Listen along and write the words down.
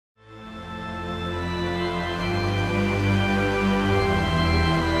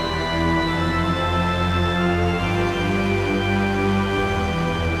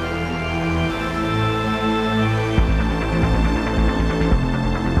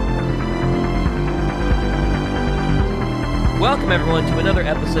Welcome, everyone, to another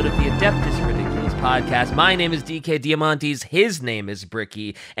episode of the Adeptus Ridiculous podcast. My name is DK Diamantes, his name is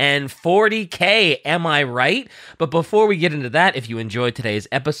Bricky, and 40K, am I right? But before we get into that, if you enjoyed today's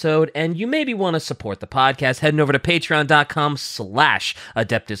episode and you maybe want to support the podcast, heading over to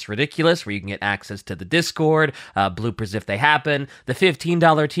patreon.com/Adeptus Ridiculous, where you can get access to the Discord, bloopers if they happen. The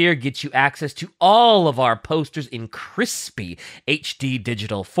 $15 tier gets you access to all of our posters in crispy HD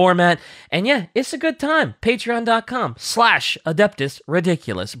digital format. And yeah, it's a good time. Patreon.com/Adeptus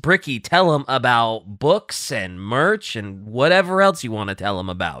Ridiculous. Bricky, tell them about books and merch and whatever else you want to tell them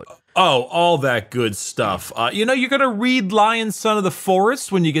about. Oh, all that good stuff. You're going to read Lion, Son of the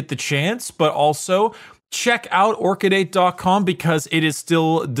Forest when you get the chance, but also check out orchidate.com because it is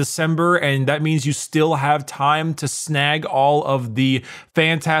still December, and that means you still have time to snag all of the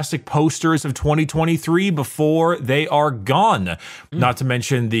fantastic posters of 2023 before they are gone. Not to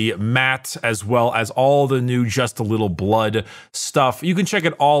mention the mat, as well as all the new Just a Little Blood stuff. You can check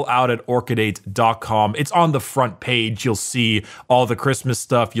it all out at orchidate.com. It's on the front page. You'll see all the Christmas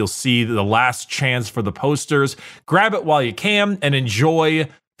stuff. You'll see the last chance for the posters. Grab it while you can and enjoy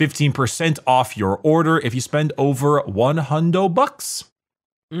 15% off your order if you spend over $100.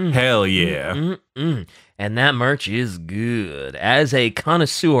 Hell yeah. And that merch is good. As a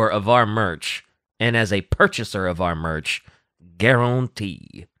connoisseur of our merch and as a purchaser of our merch,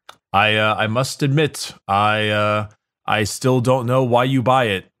 guarantee. I must admit, I still don't know why you buy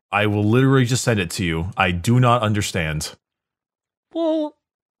it. I will literally just send it to you. I do not understand. Well,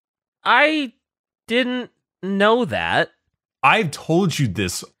 I didn't know that. I've told you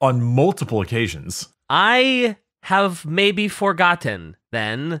this on multiple occasions. I have maybe forgotten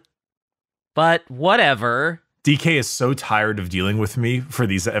then, but whatever. DK is so tired of dealing with me for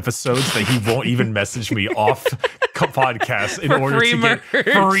these episodes that he won't even message me off podcast in order to get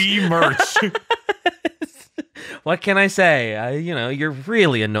free merch. What can I say? You're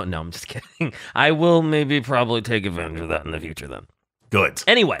really no, I'm just kidding. I will probably take advantage of that in the future then. Good.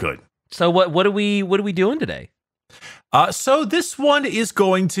 Anyway. Good. So what are we doing today? So this one is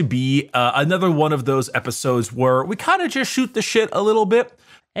going to be another one of those episodes where we kind of just shoot the shit a little bit.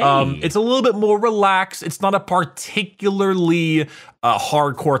 Hey. It's a little bit more relaxed. It's not a particularly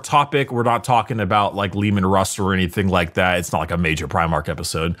hardcore topic. We're not talking about like Lehman Russ or anything like that. It's not like a major Primarch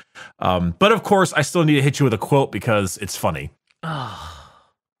episode. But of course, I still need to hit you with a quote because it's funny. Oh,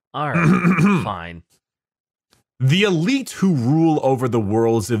 all right, fine. The elite who rule over the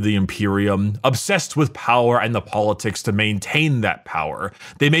worlds of the Imperium, obsessed with power and the politics to maintain that power.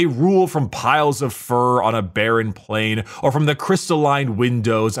 They may rule from piles of fur on a barren plain or from the crystalline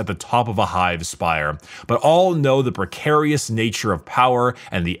windows at the top of a hive spire, but all know the precarious nature of power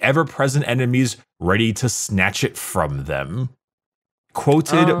and the ever-present enemies ready to snatch it from them.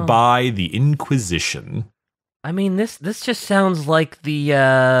 Quoted by the Inquisition. I mean, this just sounds like the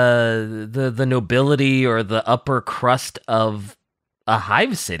nobility or the upper crust of a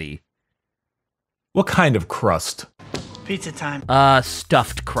hive city. What kind of crust? Pizza time.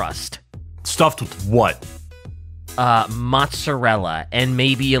 Stuffed crust. Stuffed with what? Mozzarella and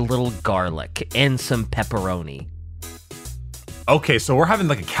maybe a little garlic and some pepperoni. Okay, so we're having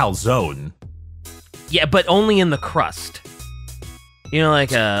like a calzone. Yeah, but only in the crust. You know,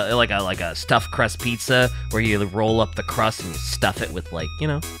 like a stuffed crust pizza where you roll up the crust and you stuff it with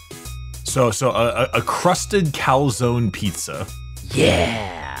So a crusted calzone pizza.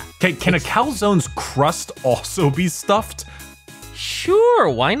 Yeah. Can a calzone's crust also be stuffed? Sure,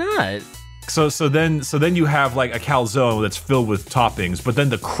 why not? So then you have like a calzone that's filled with toppings, but then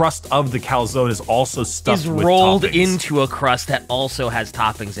the crust of the calzone is also stuffed with rolled toppings. into a crust that also has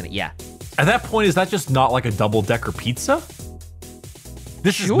toppings in it. Yeah. At that point, is that just not like a double-decker pizza?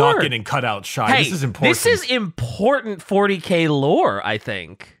 This is not getting cut out shy. Hey, this is important. This is important 40K lore, I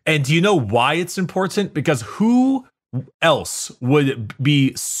think. And do you know why it's important? Because who else would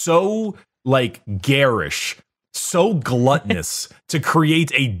be so garish, so gluttonous to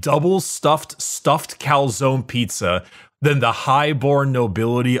create a double stuffed calzone pizza than the highborn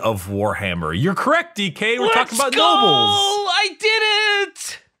nobility of Warhammer? You're correct, DK. We're talking about nobles. I did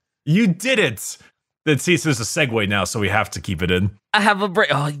it. You did it. See, there's a segue now, so we have to keep it in. I have a break.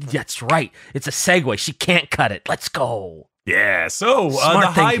 Oh, that's right. It's a segue. She can't cut it. Let's go. Yeah. So the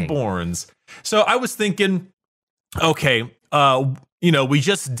highborns. So I was thinking, okay, we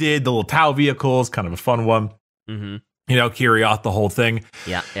just did the little Tau vehicles, kind of a fun one. Mm-hmm. Carry out the whole thing.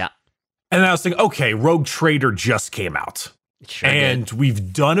 Yeah. And then I was thinking, okay, Rogue Trader just came out.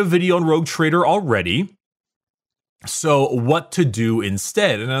 We've done a video on Rogue Trader already. So what to do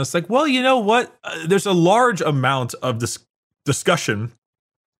instead? And I was like, well, you know what? There's a large amount of this discussion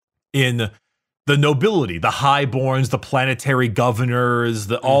in the nobility, the highborns, the planetary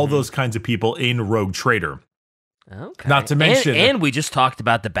governors, all those kinds of people in Rogue Trader. Okay. Not to mention, and we just talked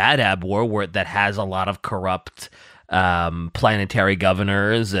about the Badab War, that has a lot of corrupt planetary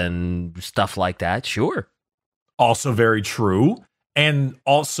governors and stuff like that. Sure. Also very true. And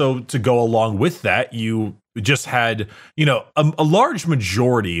also to go along with that, you just had, a large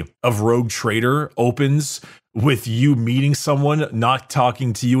majority of Rogue Trader opens with you meeting someone, not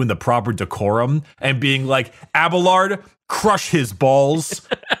talking to you in the proper decorum, and being like, Abelard, crush his balls.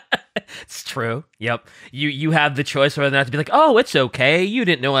 It's true. Yep. You have the choice whether or not to be like, oh, it's okay. You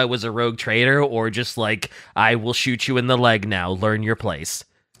didn't know I was a rogue trader, or just like, I will shoot you in the leg now. Learn your place.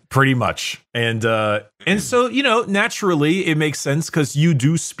 Pretty much. And so, naturally it makes sense because you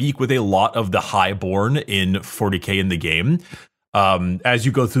do speak with a lot of the highborn in 40K in the game. As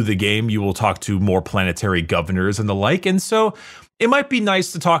you go through the game, you will talk to more planetary governors and the like. And so it might be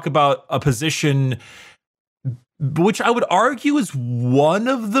nice to talk about a position which I would argue is one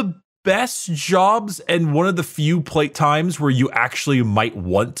of the best jobs and one of the few times where you actually might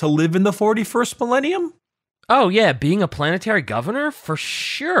want to live in the 41st millennium. Oh, yeah, being a planetary governor? For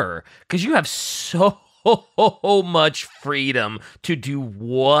sure. Because you have so much freedom to do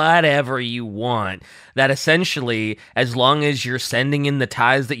whatever you want, that essentially, as long as you're sending in the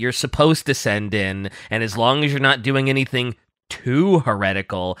ties that you're supposed to send in, and as long as you're not doing anything too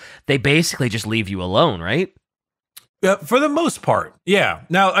heretical, they basically just leave you alone, right? Yeah, for the most part, yeah.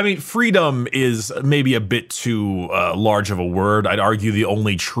 Now, I mean, freedom is maybe a bit too large of a word. I'd argue the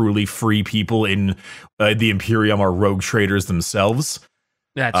only truly free people in the Imperium are rogue traders themselves.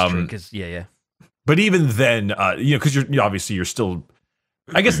 That's true, because, yeah. But even then, because you're still,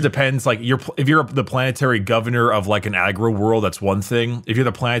 I guess it depends. Like, if you're the planetary governor of like an aggro world, that's one thing. If you're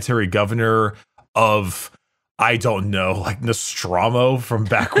the planetary governor of, I don't know, like Nostromo from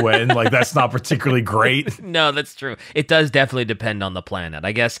back when, like that's not particularly great. No, that's true. It does definitely depend on the planet.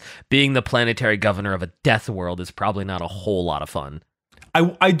 I guess being the planetary governor of a death world is probably not a whole lot of fun.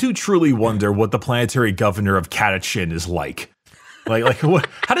 I do truly wonder what the planetary governor of Catachin is like. Like what?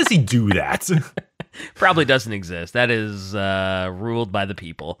 How does he do that? Probably doesn't exist. That is ruled by the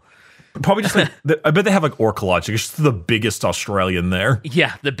people. Probably just like, I bet they have like Orcologic. It's just the biggest Australian there.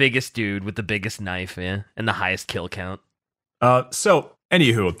 Yeah, the biggest dude with the biggest knife, yeah, and the highest kill count. So,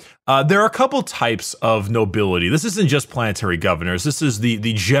 anywho, there are a couple types of nobility. This isn't just planetary governors. This is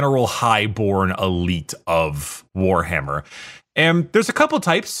the general highborn elite of Warhammer. And there's a couple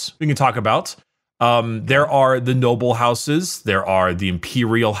types we can talk about. There are the noble houses. There are the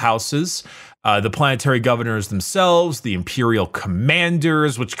imperial houses. The planetary governors themselves, the imperial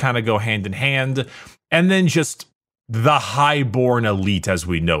commanders, which kind of go hand in hand, and then just the highborn elite as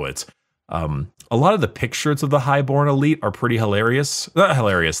we know it. A lot of the pictures of the highborn elite are pretty hilarious. Not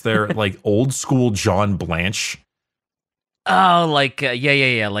hilarious. They're like old school John Blanche. Oh, like,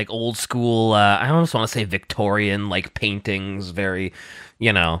 yeah, like old school, I almost want to say Victorian, like paintings, very,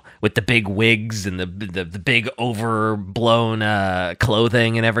 with the big wigs and the big overblown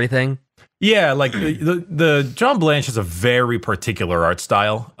clothing and everything. Yeah, like the John Blanche has a very particular art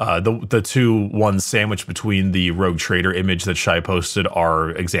style. The two ones sandwiched between the Rogue Trader image that Shai posted are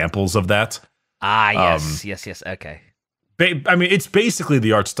examples of that. Ah, yes, okay. I mean, it's basically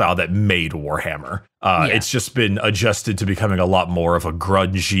the art style that made Warhammer. It's just been adjusted to becoming a lot more of a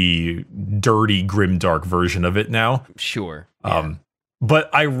grungy, dirty, grimdark version of it now. Sure. Yeah.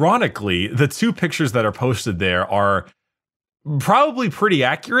 But ironically, the two pictures that are posted there are probably pretty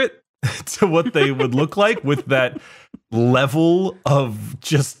accurate to what they would look like with that level of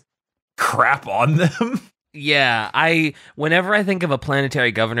just crap on them. Yeah, whenever I think of a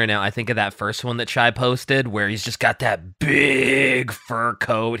planetary governor now, I think of that first one that Shai posted where he's just got that big fur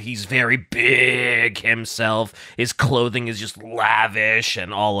coat. He's very big himself. His clothing is just lavish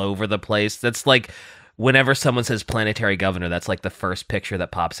and all over the place. That's like, whenever someone says planetary governor, that's like the first picture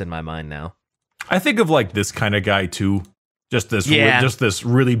that pops in my mind now. I think of like this kind of guy too. Just this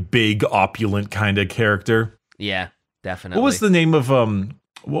really big, opulent kind of character. Yeah, definitely. What was the name of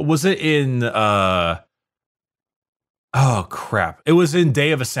what was it in oh crap. It was in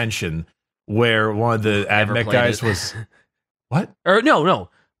Day of Ascension where one of the Admech guys was what? Or no.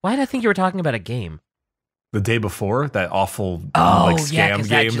 Why did I think you were talking about a game? The day before, that awful like scam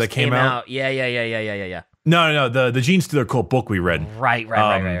game that came out. Yeah. No, the Gene Stealer Cult book we read.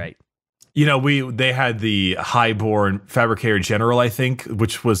 Right. They had the highborn fabricator general, I think,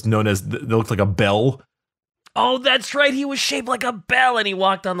 which was known as, they looked like a bell. Oh, that's right. He was shaped like a bell and he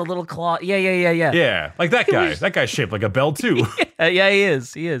walked on the little claw. Yeah. Yeah, like that guy. That guy's shaped like a bell too. Yeah, he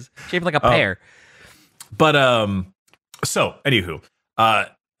is. Shaped like a pear. But, so, anywho,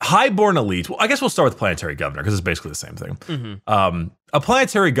 highborn elite. Well, I guess we'll start with planetary governor because it's basically the same thing. A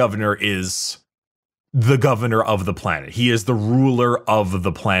planetary governor is the governor of the planet. He is the ruler of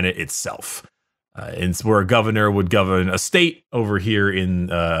the planet itself. It's where a governor would govern a state. Over here in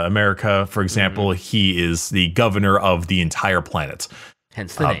America, for example, he is the governor of the entire planet.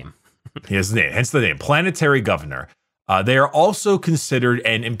 Hence the name. Hence the name, planetary governor. They are also considered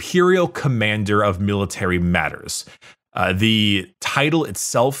an imperial commander of military matters. The title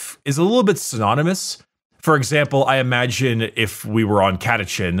itself is a little bit synonymous. For example, I imagine if we were on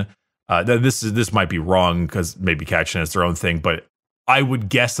Catachin, this might be wrong because maybe Catachin has their own thing, but I would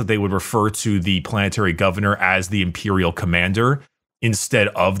guess that they would refer to the planetary governor as the imperial commander instead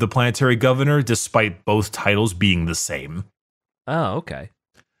of the planetary governor, despite both titles being the same. Oh, okay.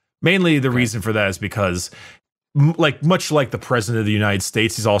 Mainly the reason for that is because, much like the president of the United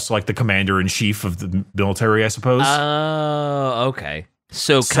States, he's also like the commander in chief of the military, I suppose. Oh, okay.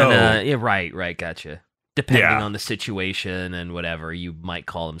 So kind of, yeah, right, gotcha. Depending on the situation and whatever, you might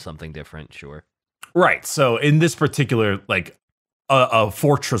call him something different, sure. Right. So in this particular, like, a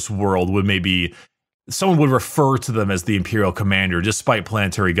fortress world would maybe someone would refer to them as the imperial commander, despite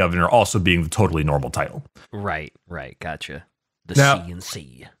planetary governor also being the totally normal title. Right, gotcha. The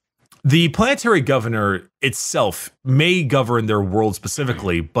CNC. The planetary governor itself may govern their world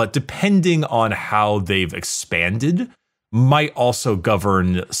specifically, but depending on how they've expanded, might also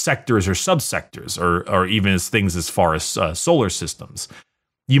govern sectors or subsectors, or even as things as far as solar systems.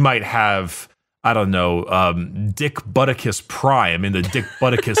 You might have, I don't know, Dick Butticus Prime in the Dick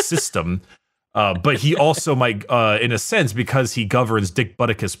Butticus system, but he also might, in a sense, because he governs Dick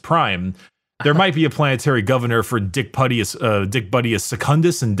Butticus Prime, there might be a planetary governor for Dick Buttius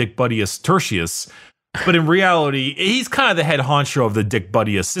Secundus and Dick Buttius Tertius, but in reality, he's kind of the head honcho of the Dick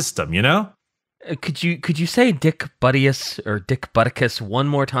Buttius system, you know? Could you say Dick Buttius or Dick Butticus one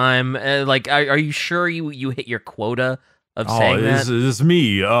more time? Are you sure you hit your quota of saying that? This is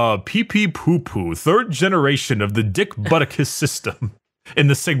me, pee poo poo, third generation of the Dick Butticus system in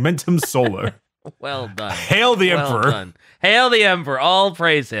the Segmentum Solar. Well done. Hail the Emperor. Done. Hail the Emperor. All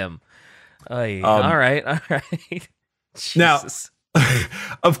praise him. All right. Now,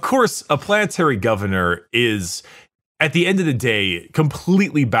 of course, a planetary governor is, at the end of the day,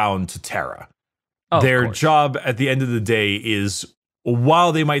 completely bound to Terra. Their job at the end of the day is,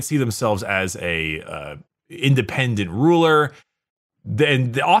 while they might see themselves as a independent ruler,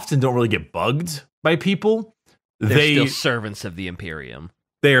 then they often don't really get bugged by people. They're still servants of the Imperium.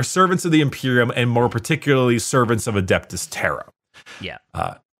 They are servants of the Imperium, and more particularly servants of Adeptus Terra. Yeah.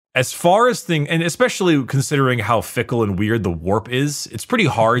 As far as and especially considering how fickle and weird the warp is, it's pretty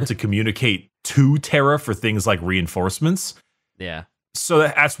hard to communicate to Terra for things like reinforcements. Yeah. So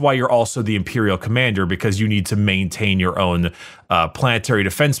that's why you're also the Imperial Commander, because you need to maintain your own Planetary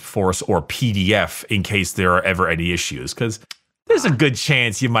Defense Force, or PDF, in case there are ever any issues. Because there's a good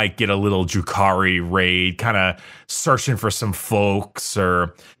chance you might get a little Drukhari raid, kind of searching for some folks,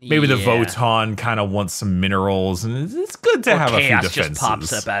 or maybe the Voton kind of wants some minerals, and it's good to have a few defenses. Chaos just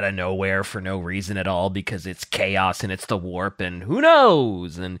pops up out of nowhere for no reason at all because it's chaos and it's the warp, and who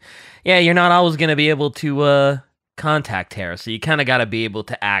knows? And yeah, you're not always going to be able to contact Terra, so you kind of got to be able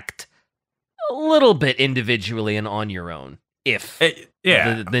to act a little bit individually and on your own if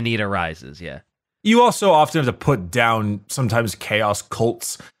the need arises. Yeah. You also often have to put down sometimes chaos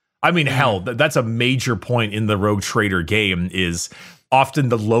cults. I mean, hell, that's a major point in the Rogue Trader game, is often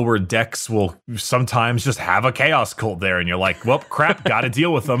the lower decks will sometimes just have a chaos cult there, and you're like, well, crap, gotta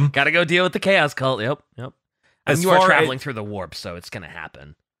deal with them. Gotta go deal with the chaos cult, yep. And you are traveling through the warp, so it's gonna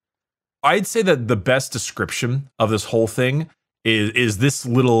happen. I'd say that the best description of this whole thing is this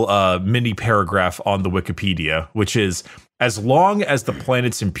little mini paragraph on the Wikipedia, which is, as long as the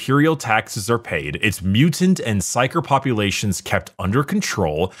planet's imperial taxes are paid, its mutant and psyker populations kept under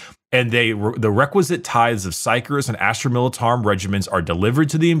control, and the requisite tithes of psykers and astromilitarum regiments are delivered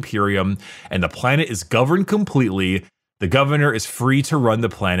to the Imperium, and the planet is governed completely, the governor is free to run the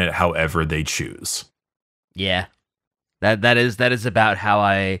planet however they choose. Yeah. That is about how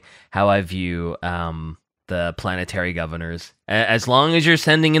I view the planetary governors. As long as you're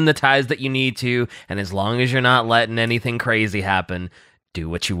sending in the ties that you need to, and as long as you're not letting anything crazy happen, do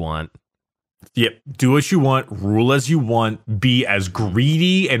what you want. Yep, do what you want, rule as you want, be as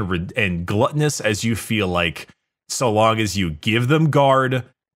greedy and gluttonous as you feel like. So long as you give them guard,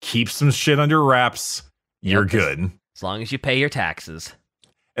 keep some shit under wraps, you're good. As long as you pay your taxes.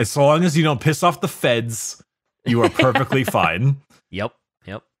 As long as you don't piss off the feds, you are perfectly fine. Yep.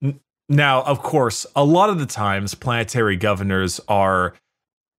 Now, of course, a lot of the times planetary governors are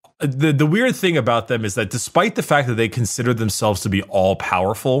the weird thing about them is that despite the fact that they consider themselves to be all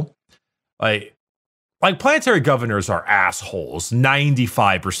powerful, like planetary governors are assholes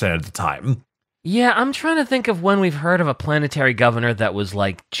 95% of the time. Yeah, I'm trying to think of when we've heard of a planetary governor that was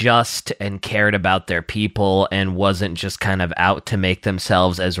like just and cared about their people and wasn't just kind of out to make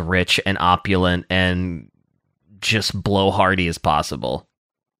themselves as rich and opulent and just blowhardy as possible.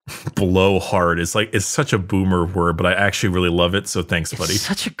 Blowhard is it's such a boomer word, but I actually really love it. So thanks, buddy. It's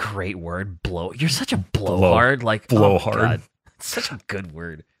such a great word. You're such a blowhard. Blowhard. Oh God, it's such a good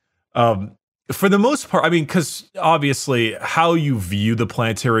word. For the most part, I mean, because obviously how you view the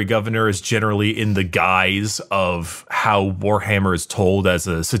planetary governor is generally in the guise of how Warhammer is told as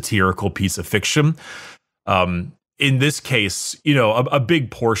a satirical piece of fiction. In this case, a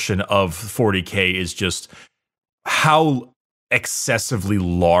big portion of 40K is just how excessively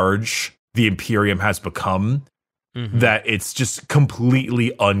large the Imperium has become, that it's just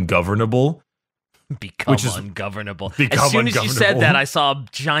completely ungovernable. Ungovernable. As soon as you said that, I saw a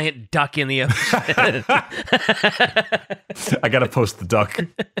giant duck in the ocean. I gotta post the duck.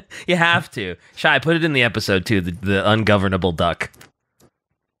 You have to. Shy, put it in the episode too. The ungovernable duck.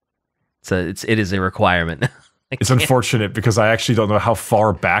 It is a requirement. It's unfortunate because I actually don't know how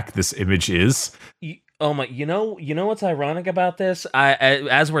far back this image is. Oh my! You know what's ironic about this?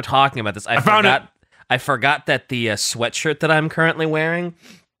 As we're talking about this, I forgot that the sweatshirt that I'm currently wearing.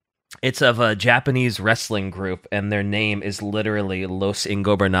 It's of a Japanese wrestling group, and their name is literally Los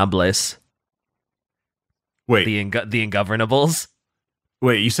Ingobernables. Wait. The Ingovernables.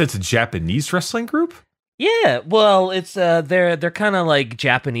 Wait, you said it's a Japanese wrestling group? Yeah, well, it's they're kind of like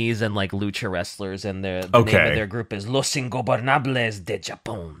Japanese and like lucha wrestlers, and the name of their group is Los Ingobernables de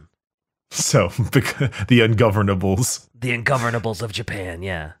Japón. So, the Ungovernables. The Ungovernables of Japan,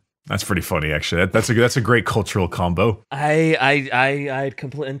 yeah. That's pretty funny, actually. That's a great cultural combo. I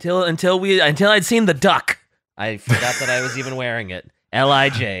completely until I'd seen the duck, I forgot that I was even wearing it.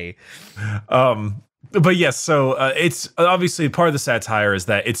 LIJ. But yes, so it's obviously part of the satire is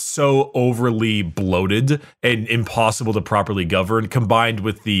that it's so overly bloated and impossible to properly govern, combined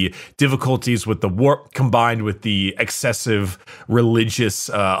with the difficulties with the warp, combined with the excessive religious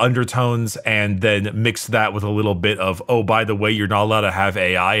undertones, and then mix that with a little bit of, oh, by the way, you're not allowed to have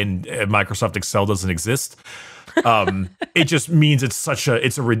AI and Microsoft Excel doesn't exist. It just means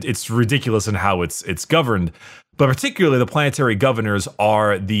it's ridiculous in how it's governed. But particularly the planetary governors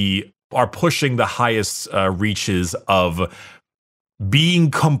are pushing the highest reaches of being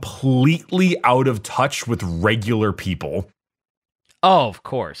completely out of touch with regular people. Oh, of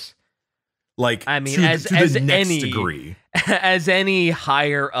course. Like, I mean, to the next degree. As any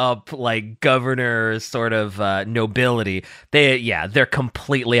higher up, like, governor sort of nobility, they're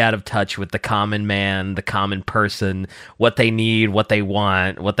completely out of touch with the common man, the common person, what they need, what they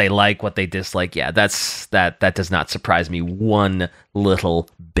want, what they like, what they dislike. Yeah, that does not surprise me one little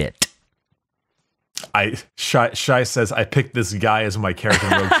bit. Shy says I picked this guy as my character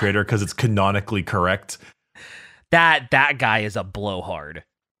in Rogue Trader because it's canonically correct. That guy is a blowhard.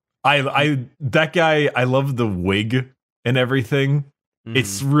 That guy, I love the wig and everything.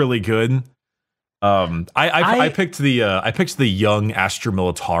 It's really good. I picked the young Astra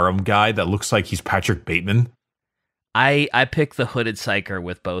Militarum guy that looks like he's Patrick Bateman. I picked the hooded psyker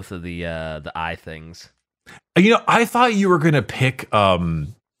with both of the eye things. I thought you were gonna pick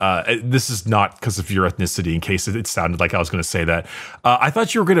this is not because of your ethnicity, in case it sounded like I was going to say that. I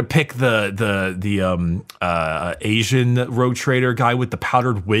thought you were going to pick the Asian rogue trader guy with the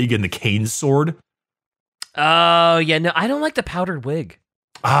powdered wig and the cane sword. Oh, yeah, no, I don't like the powdered wig.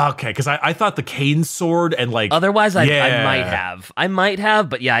 Okay, because I thought the cane sword and like... Otherwise, I might have,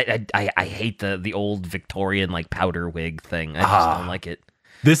 but yeah, I hate the old Victorian like powder wig thing. I just don't like it.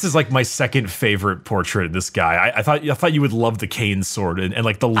 This is like my second favorite portrait of this guy. I thought you would love the cane sword and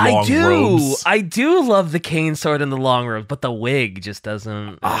like the long robes. I do love the cane sword and the long robes, but the wig just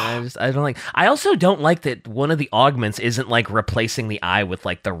doesn't. I don't like. I also don't like that one of the augments isn't like replacing the eye with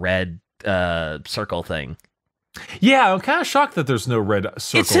like the red circle thing. Yeah, I'm kind of shocked that there's no red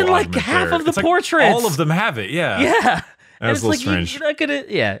circle. It's in like half of the portraits. All of them have it. Yeah. Yeah. That's a little strange. You're not gonna.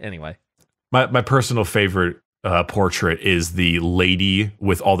 Yeah. Anyway. My personal favorite portrait is the lady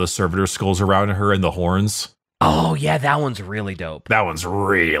with all the servitor skulls around her and the horns. Oh yeah, that one's really dope. That one's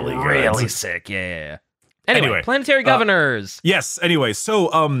really good. Really sick. Yeah. Anyway, planetary governors. Yes. Anyway, so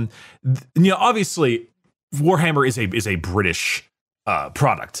obviously, Warhammer is a British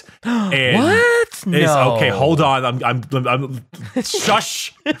product. And what? No. Okay, hold on. I'm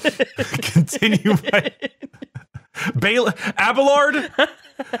shush. Continue. Abelard,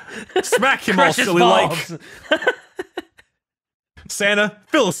 smack him all silly like. Santa,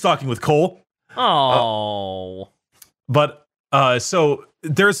 fill a stocking with coal. Oh. But so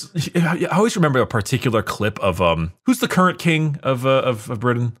there's, I always remember a particular clip of who's the current king of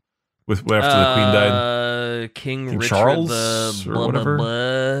Britain with after the Queen died? King Richard Charles the or blah, whatever. blah,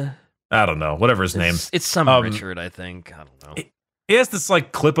 blah. I don't know, whatever his name. It's some Richard, I think. I don't know. He has this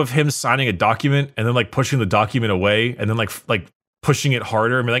like clip of him signing a document and then like pushing the document away and then like pushing it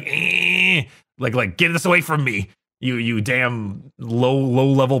harder and be like, like get this away from me, you damn low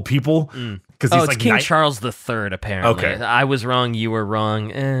level people. Because it's like King Charles III, apparently. Okay. I was wrong, you were wrong.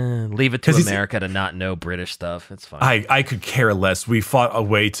 Leave it to America to not know British stuff. It's fine. I could care less. We fought a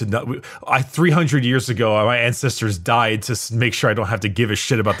way to not. 300 years ago, my ancestors died to make sure I don't have to give a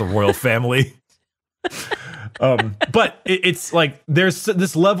shit about the royal family. But it's like there's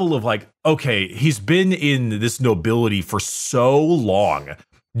this level of like, okay, he's been in this nobility for so long,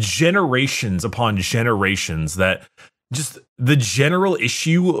 generations upon generations, that just the general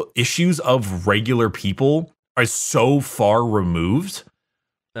issues of regular people are so far removed.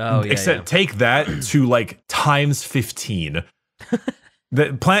 Oh, yeah. Except take that to like times 15.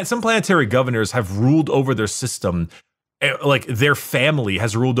 Some planetary governors have ruled over their system. Like their family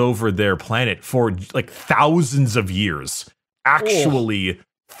has ruled over their planet for like thousands of years. Actually,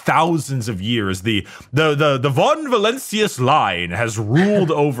 thousands of years. The Von Valentius line has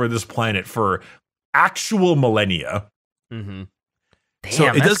ruled over this planet for actual millennia. Mm-hmm. Damn,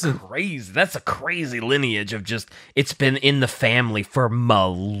 so that's crazy. That's a crazy lineage of just, it's been in the family for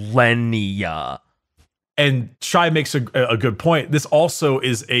millennia. And Shai makes a good point. This also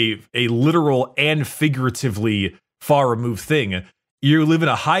is a literal and figuratively far removed thing. You live in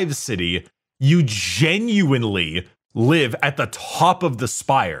a hive city. You genuinely live at the top of the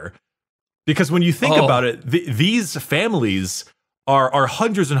spire. Because when you think about it, these families are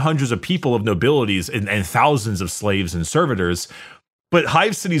hundreds and hundreds of people of nobilities and thousands of slaves and servitors. But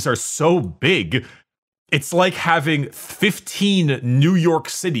hive cities are so big, it's like having 15 New York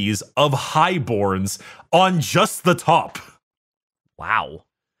cities of highborns on just the top. Wow.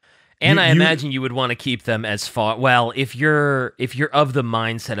 And I imagine you would want to keep them as far. Well, if you're of the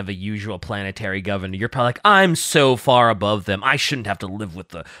mindset of a usual planetary governor, you're probably like, I'm so far above them, I shouldn't have to live with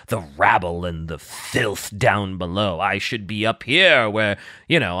the rabble and the filth down below. I should be up here where,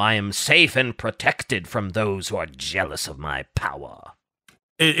 I am safe and protected from those who are jealous of my power.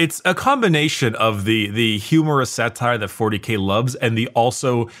 It's a combination of the humorous satire that 40K loves and the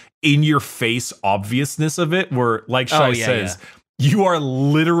also in-your-face obviousness of it, where, like Shai says, you are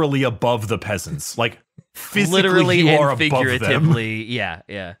literally above the peasants. Like, physically, literally you are and above them. figuratively.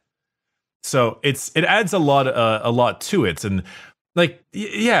 Yeah. So it adds a lot to it, and like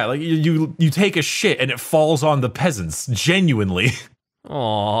you take a shit and it falls on the peasants genuinely.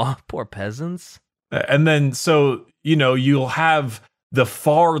 Aw, poor peasants. And then so you'll have the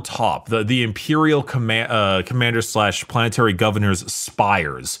far top, the Imperial commander / planetary governors'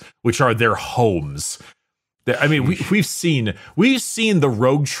 spires, which are their homes. I mean, we've seen the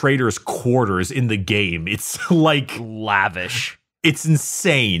rogue traders' quarters in the game. It's like lavish. It's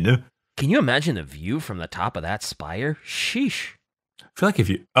insane. Can you imagine the view from the top of that spire? Sheesh. I feel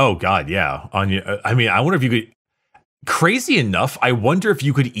like oh god, yeah. I mean, I wonder if you could. Crazy enough, I wonder if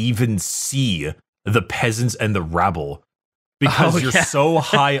you could even see the peasants and the rabble. Because you're so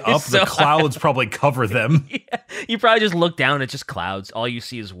high up, the clouds probably cover them. Yeah. You probably just look down, it's just clouds. All you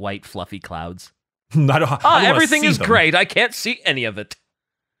see is white, fluffy clouds. Everything is great. I can't see any of it.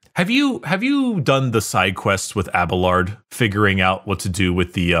 Have you done the side quests with Abelard, figuring out what to do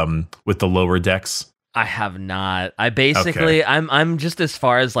with the lower decks? I have not. I basically I'm just as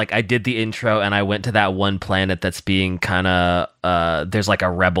far as like I did the intro and I went to that one planet that's being kind of there's like a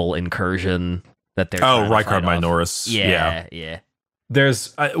rebel incursion that they're Rykard Minoris. Yeah.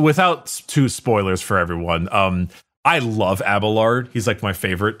 There's without too spoilers for everyone. I love Abelard. He's like my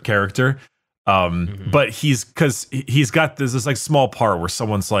favorite character. But he's got this like small part where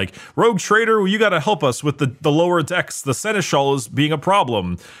someone's like, rogue trader, you got to help us with the lower decks. The seneschal is being a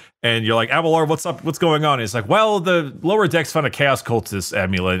problem. And you're like, Abelard, what's up? What's going on? And he's like, well, the lower decks found a chaos cultist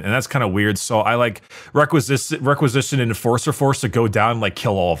amulet, and that's kind of weird. So I like requisition an enforcer force to go down and like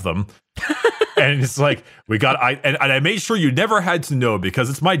kill all of them. And it's like, I made sure you never had to know because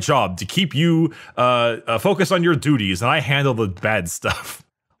it's my job to keep you focused on your duties, and I handle the bad stuff.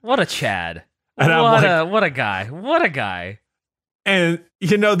 What a Chad. And what a guy. And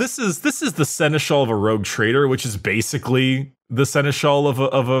this is the seneschal of a rogue trader, which is basically the seneschal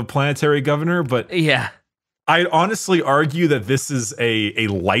of a planetary governor. But yeah, I'd honestly argue that this is a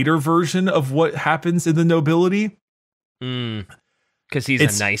lighter version of what happens in the nobility. Because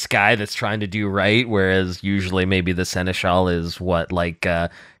he's a nice guy that's trying to do right, whereas usually maybe the seneschal is kind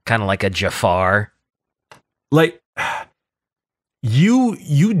of like a Jafar. Like,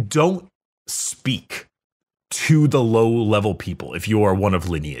 you don't speak to the low-level people if you are one of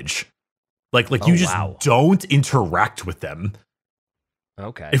lineage. Like you just don't interact with them.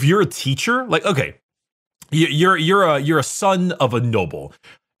 Okay. If you're a teacher, like, okay, you're a son of a noble.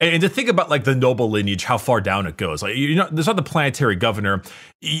 And to think about like the noble lineage, how far down it goes, like there's not the planetary governor.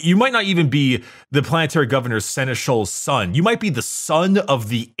 You might not even be the planetary governor's seneschal's son. You might be the son of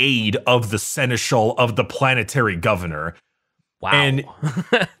the aide of the seneschal of the planetary governor. Wow. And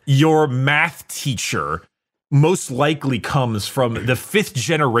your math teacher most likely comes from the 5th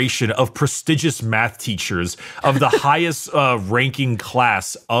generation of prestigious math teachers of the highest ranking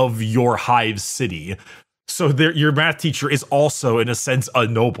class of your hive city. So your math teacher is also, in a sense, a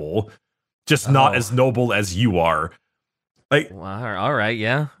noble, just not as noble as you are. Like, well, all right,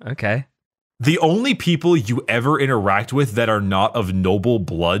 yeah, okay. The only people you ever interact with that are not of noble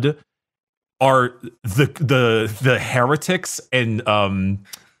blood are the heretics and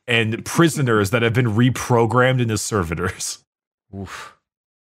prisoners that have been reprogrammed into servitors. Oof.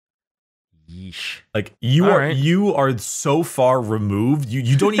 Yeesh. Like you are so far removed.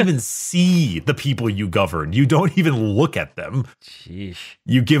 You don't even see the people you govern. You don't even look at them. Sheesh.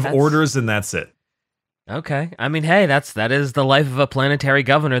 You give orders and that's it. Okay. I mean, hey, that is the life of a planetary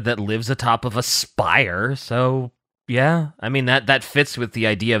governor that lives atop of a spire. So yeah, I mean that fits with the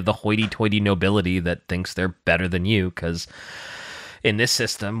idea of the hoity-toity nobility that thinks they're better than you, because in this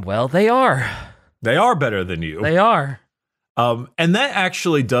system, well, they are. They are better than you. They are. And that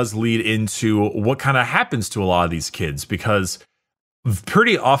actually does lead into what kind of happens to a lot of these kids, because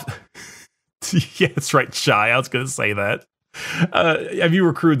pretty often, yeah, that's right, Shy. I was going to say that. Have you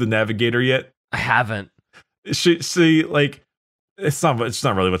recruited the navigator yet? I haven't. She like, it's not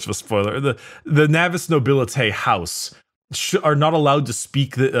really much of a spoiler. The Navis Nobilite house are not allowed to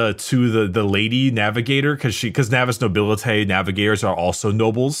speak to the lady navigator because Navis Nobilite navigators are also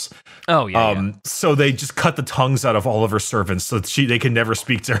nobles. Oh yeah, So they just cut the tongues out of all of her servants so they can never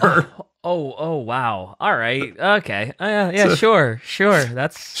speak to her. Oh wow. All right. Okay. Yeah. Sure.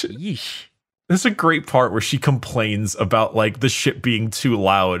 That's yeesh. There's a great part where she complains about like the ship being too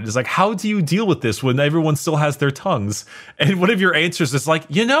loud. It's like, how do you deal with this when everyone still has their tongues? And one of your answers is like,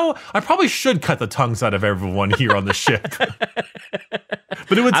 I probably should cut the tongues out of everyone here on the ship.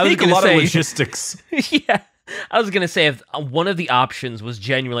 But it would take a lot of logistics. Yeah. I was going to say, if one of the options was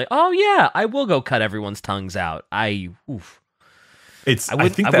genuinely, oh yeah, I will go cut everyone's tongues out. I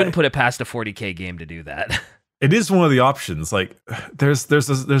wouldn't put it past a 40K game to do that. It is one of the options. Like, there's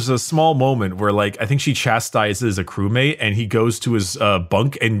a small moment where, like, I think she chastises a crewmate, and he goes to his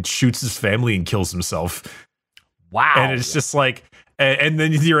bunk and shoots his family and kills himself. Wow! And it's just like, and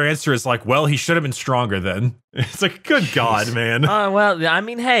then your answer is like, well, he should have been stronger then. It's like, good God, man. Well, I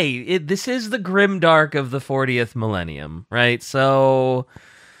mean, hey, this is the grimdark of the 40th millennium, right? So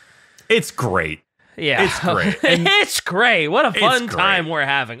it's great. Yeah, it's great. It's great. What a fun time we're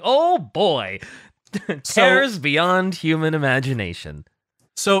having. Oh boy. Terrors beyond human imagination.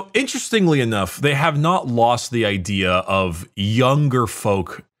 So, interestingly enough, they have not lost the idea of younger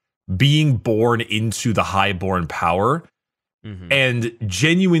folk being born into the highborn power and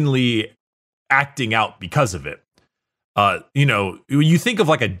genuinely acting out because of it. You think of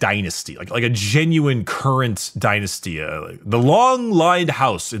like a dynasty, like a genuine current dynasty, like the long-lined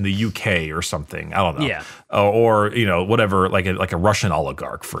house in the UK or something. I don't know. Yeah. Or whatever, like a Russian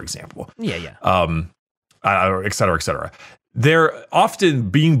oligarch, for example. Yeah. Et cetera, et cetera. They're often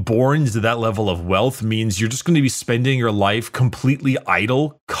being born to that level of wealth means you're just going to be spending your life completely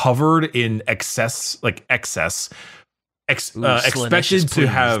idle, covered in excess, expected to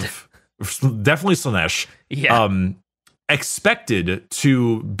have definitely Slanesh. Yeah. Expected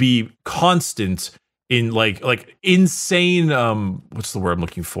to be constant in like insane what's the word I'm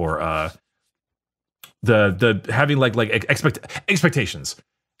looking for? The having like expectations.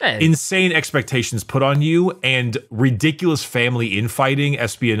 Hey. Insane expectations put on you, and ridiculous family infighting,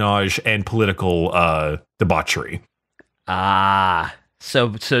 espionage, and political debauchery. So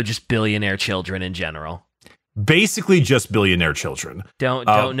just billionaire children in general. Basically just billionaire children. Don't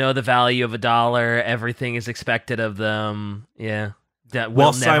know the value of a dollar. Everything is expected of them. Yeah. That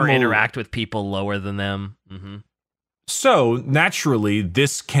will never interact with people lower than them. Mm-hmm. So naturally,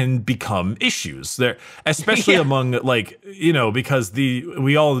 this can become issues there, especially among because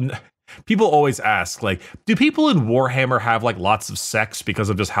people always ask, like, do people in Warhammer have like lots of sex because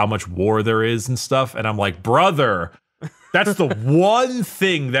of just how much war there is and stuff? And I'm like, brother, that's the one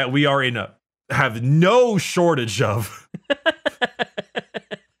thing that we are have no shortage of.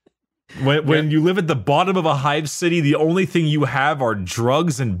 When you live at the bottom of a hive city, the only thing you have are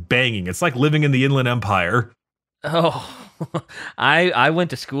drugs and banging. It's like living in the Inland Empire. Oh, I went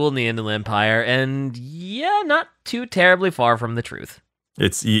to school in the Inland Empire, and yeah, not too terribly far from the truth.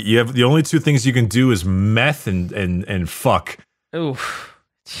 It's you have the only two things you can do is meth and fuck. Oof.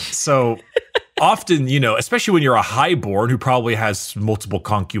 So often, you know, especially when you're a highborn who probably has multiple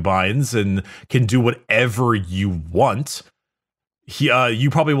concubines and can do whatever you want, you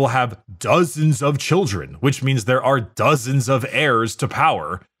probably will have dozens of children, which means there are dozens of heirs to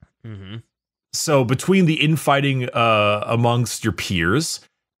power. Mm-hmm. So between the infighting amongst your peers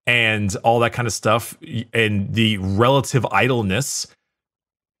and all that kind of stuff and the relative idleness,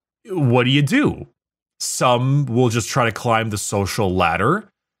 what do? Some will just try to climb the social ladder.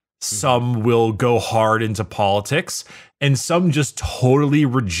 Some will go hard into politics, and some just totally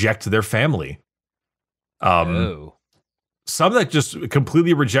reject their family. Some that just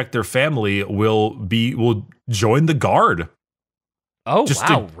completely reject their family will join the guard. Oh,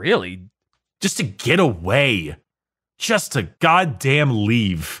 wow, really? Just to get away. Just to goddamn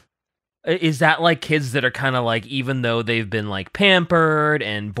leave. Is that like kids that are kind of like, even though they've been like pampered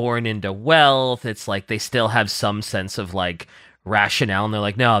and born into wealth, it's like they still have some sense of like rationale, and they're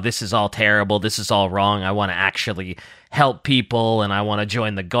like, no, this is all terrible, this is all wrong, I want to actually help people, and I want to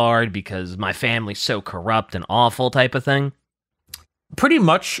join the guard because my family's so corrupt and awful type of thing? Pretty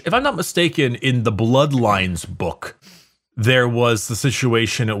much. If I'm not mistaken, in the Bloodlines book, there was the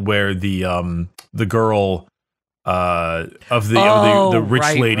situation where the girl of the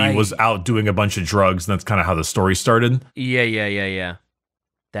rich lady was out doing a bunch of drugs, and that's kind of how the story started. Yeah.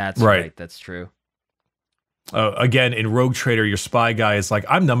 That's right. That's true. Again, in Rogue Trader, your spy guy is like,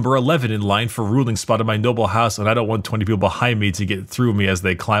 I'm number 11 in line for ruling spot in my noble house, and I don't want 20 people behind me to get through me as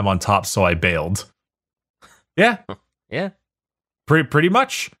they climb on top, so I bailed. Yeah. Yeah. Pretty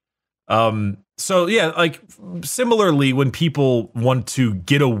much. So yeah, like similarly, when people want to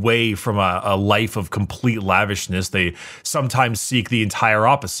get away from a life of complete lavishness, they sometimes seek the entire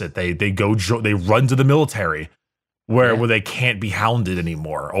opposite. They run to the military, where they can't be hounded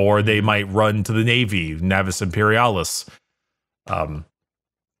anymore, or they might run to the Navy, Navis Imperialis. You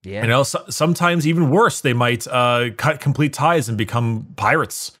know, sometimes even worse, they might cut complete ties and become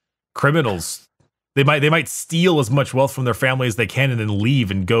pirates, criminals. They might steal as much wealth from their family as they can and then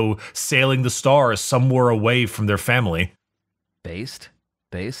leave and go sailing the stars somewhere away from their family. Based.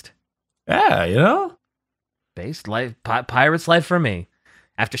 Yeah, you know? Based life, pirate's life for me.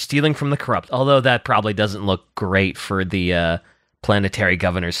 After stealing from the corrupt. Although that probably doesn't look great for the planetary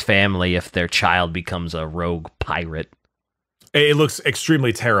governor's family if their child becomes a rogue pirate. It looks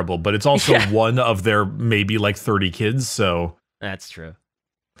extremely terrible, but it's also one of their maybe like 30 kids, so... That's true.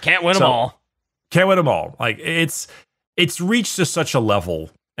 Can't win them all. Can't win them all. Like, it's reached to such a level.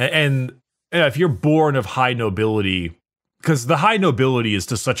 And if you're born of high nobility, because the high nobility is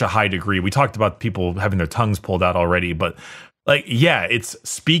to such a high degree. We talked about people having their tongues pulled out already, but like, yeah, it's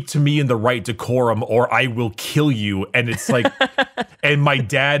speak to me in the right decorum or I will kill you. And it's like, and my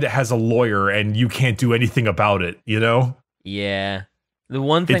dad has a lawyer and you can't do anything about it, you know? Yeah. The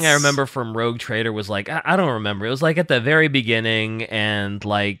one thing I remember from Rogue Trader was like, I don't remember. It was like at the very beginning, and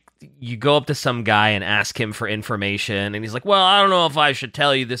like you go up to some guy and ask him for information, and he's like, well, I don't know if I should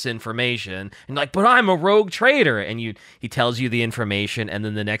tell you this information. And like, but I'm a rogue trader. And he tells you the information, and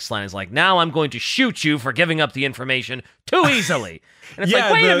then the next line is like, now I'm going to shoot you for giving up the information too easily. And it's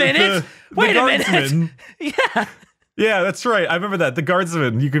like, wait a minute. Yeah, that's right. I remember that. The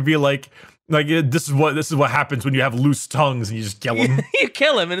guardsman, you could be like this is what happens when you have loose tongues and you just kill him. You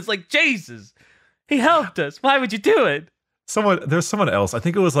kill him, and it's like, Jesus, he helped us. Why would you do it? There's someone else. I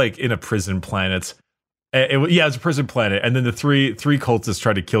think it was like in a prison planet. It was a prison planet, and then the three cultists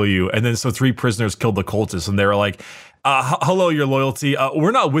tried to kill you, and then so 3 prisoners killed the cultists, and they were like, hello, your loyalty.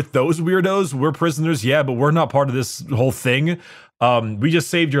 We're not with those weirdos. We're prisoners, yeah, but we're not part of this whole thing. We just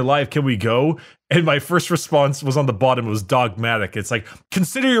saved your life. Can we go? And my first response was on the bottom. It was dogmatic. It's like,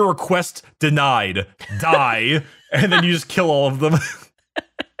 consider your request denied. Die. And then you just kill all of them.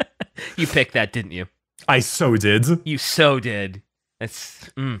 You picked that, didn't you? I so did. You so did. That's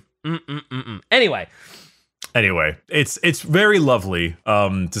Anyway, it's very lovely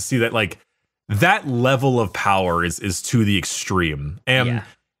to see that like that level of power is to the extreme, and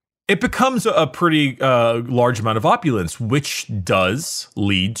it becomes a pretty large amount of opulence, which does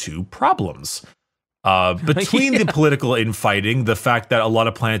lead to problems. Between the political infighting, the fact that a lot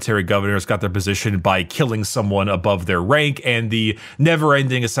of planetary governors got their position by killing someone above their rank, and the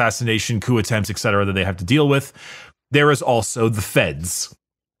never-ending assassination, coup attempts, etc. that they have to deal with, there is also the feds.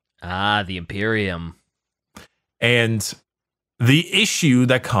 The Imperium. And The issue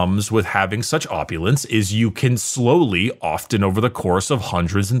that comes with having such opulence is you can slowly, often over the course of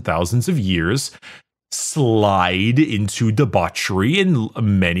hundreds and thousands of years, slide into debauchery in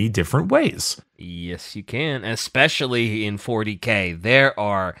many different ways. Yes, you can, especially in 40K. There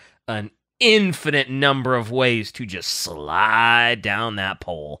are an infinite number of ways to just slide down that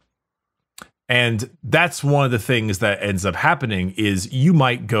pole. And that's one of the things that ends up happening is you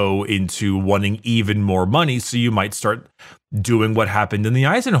might go into wanting even more money, so you might start doing what happened in the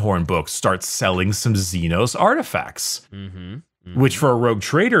Eisenhorn book, start selling some Xenos artifacts. Which for a rogue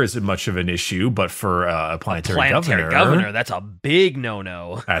trader isn't much of an issue, but for a planetary governor, that's a big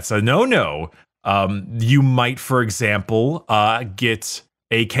no-no. That's a no-no. You might, for example, get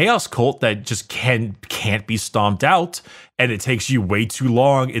a chaos cult that just can't be stomped out, and it takes you way too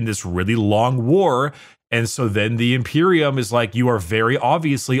long in this really long war. And so then the Imperium is like, you are very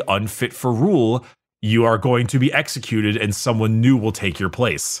obviously unfit for rule. You are going to be executed, and someone new will take your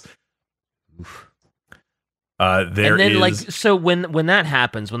place. So when that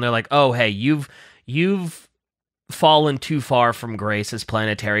happens, when they're like, oh hey, you've fallen too far from grace as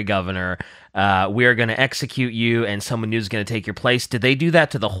planetary governor, we're going to execute you, and someone new is going to take your place. Do they do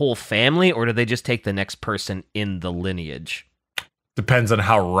that to the whole family, or do they just take the next person in the lineage? Depends on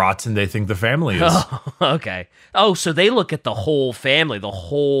how rotten they think the family is. Oh, okay. Oh, so they look at the whole family, the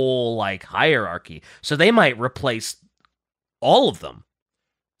whole like hierarchy. So they might replace all of them.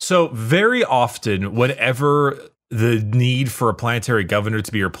 So very often, whenever the need for a planetary governor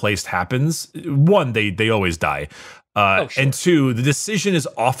to be replaced happens, one, they always die. Sure. And two, the decision is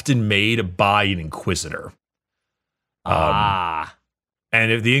often made by an inquisitor. And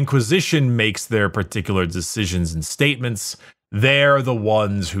if the Inquisition makes their particular decisions and statements, they're the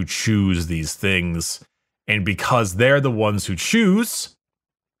ones who choose these things. And because they're the ones who choose,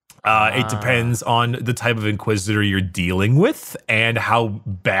 it depends on the type of Inquisitor you're dealing with and how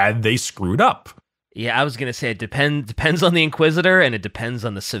bad they screwed up. Yeah, I was going to say it depends on the Inquisitor, and it depends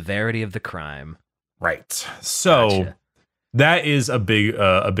on the severity of the crime. Right. So Gotcha. That is a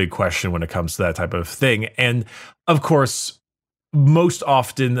big question when it comes to that type of thing. And of course, most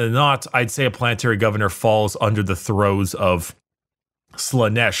often than not, I'd say a planetary governor falls under the throes of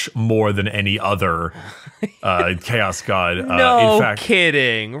Slanesh more than any other chaos god. No in fact,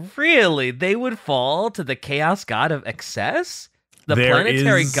 kidding. Really? They would fall to the chaos god of excess? The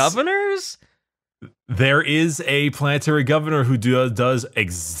planetary governors? There is a planetary governor who does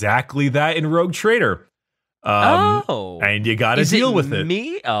exactly that in Rogue Trader. And you got to deal with it.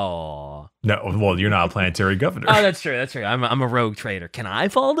 Me? Oh. No, well, you're not a planetary governor. Oh, that's true. That's true. I'm a rogue trader. Can I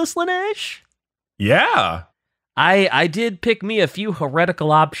fall to Slanesh? Yeah. I did pick me a few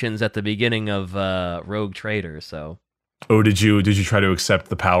heretical options at the beginning of Rogue Trader, so. Oh, did you try to accept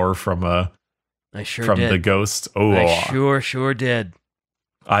the power from I sure did. The ghost? Oh, I sure did.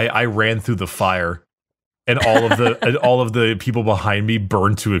 I ran through the fire, and all of the people behind me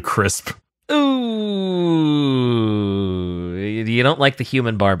burned to a crisp. Ooh, you don't like the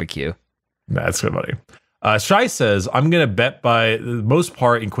human barbecue. That's good money. Shai says, I'm going to bet by the most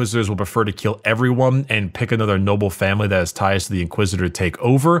part, Inquisitors will prefer to kill everyone and pick another noble family that has ties to the Inquisitor to take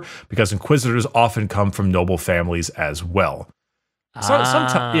over, because Inquisitors often come from noble families as well.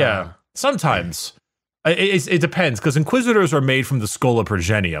 Sometimes. It depends, because Inquisitors are made from the Schola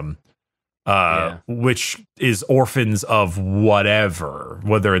Progenium, which is orphans of whatever,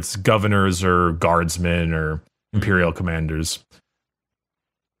 whether it's governors or guardsmen or Imperial commanders.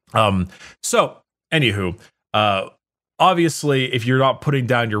 Anywho, obviously, if you're not putting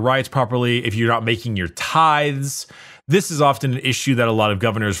down your rights properly, if you're not making your tithes, this is often an issue that a lot of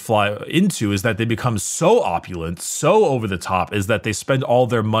governors fly into, is that they become so opulent, so over the top, is that they spend all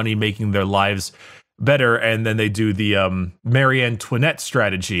their money making their lives better, and then they do the Marie Antoinette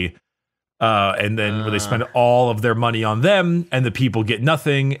strategy, and then where they spend all of their money on them, and the people get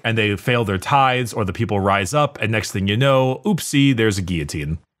nothing, and they fail their tithes, or the people rise up, and next thing you know, oopsie, there's a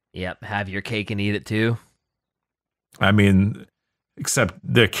guillotine. Yep, have your cake and eat it too. I mean, except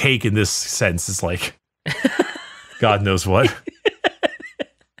the cake in this sense is like, God knows what.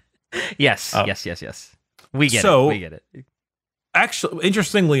 Yes. We get it. Actually,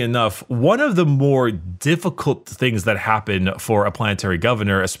 interestingly enough, one of the more difficult things that happen for a planetary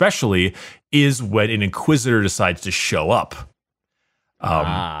governor, especially, is when an Inquisitor decides to show up.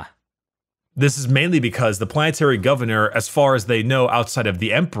 This is mainly because the planetary governor, as far as they know, outside of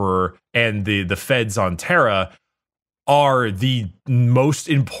the Emperor and the feds on Terra, are the most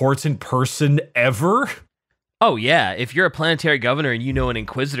important person ever. Oh, yeah. If you're a planetary governor and you know an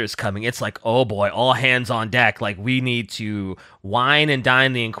Inquisitor's coming, it's like, oh boy, all hands on deck. Like, we need to wine and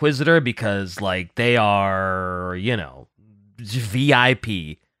dine the Inquisitor because, like, they are,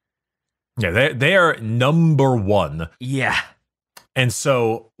 VIP. Yeah, they are number one. Yeah. And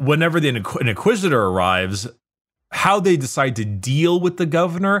so whenever an inquisitor arrives, how they decide to deal with the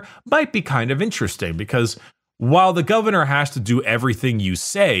governor might be kind of interesting, because while the governor has to do everything you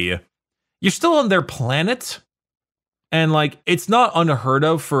say, you're still on their planet. And like, it's not unheard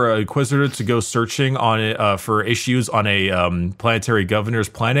of for an inquisitor to go searching on it for issues on a planetary governor's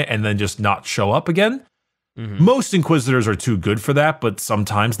planet and then just not show up again. Mm-hmm. Most inquisitors are too good for that, but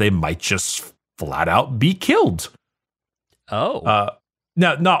sometimes they might just flat out be killed. Oh.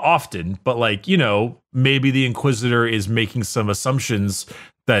 Now, not often, but like, maybe the inquisitor is making some assumptions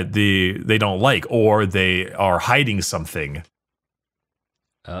that they don't like, or they are hiding something.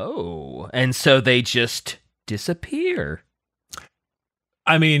 Oh, and so they just disappear.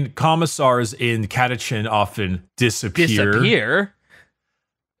 I mean, commissars in Catachin often disappear.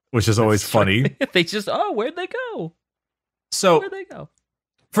 Which is always funny. They just, where'd they go? So, where'd they go?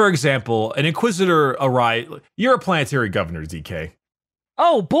 For example, an inquisitor arrived. You're a planetary governor, DK.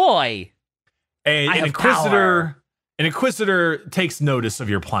 Oh boy! And an inquisitor takes notice of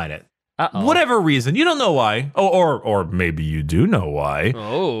your planet. Uh-oh. Whatever reason, you don't know why. Or maybe you do know why.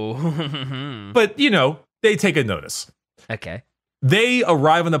 Oh. But, they take a notice. Okay. They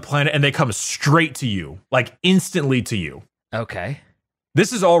arrive on the planet and they come straight to you, like instantly to you. Okay.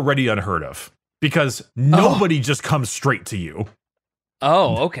 This is already unheard of because nobody just comes straight to you.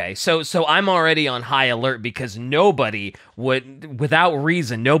 Oh, okay. So I'm already on high alert because nobody would, without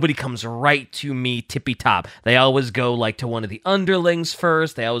reason, nobody comes right to me tippy top. They always go like to one of the underlings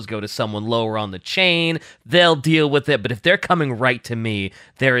first. They always go to someone lower on the chain. They'll deal with it. But if they're coming right to me,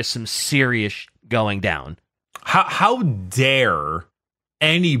 there is some serious going down. How dare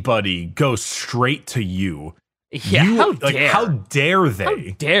anybody go straight to you? Yeah, how dare? How dare they? How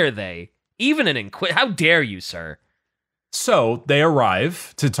dare they? Even an how dare you, sir? So they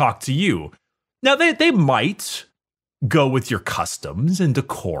arrive to talk to you. Now they might go with your customs and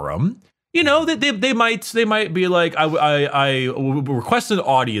decorum. They might be like, I request an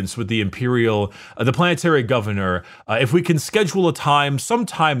audience with the Imperial, the planetary governor. If we can schedule a time,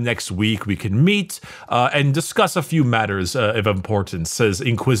 sometime next week, we can meet and discuss a few matters of importance, says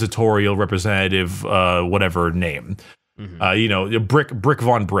inquisitorial representative, whatever name. Mm-hmm. Brick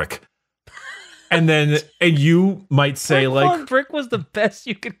von Brick. And you might say Brick von Brick was the best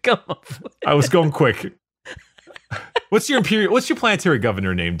you could come up with. I was going quick. What's your planetary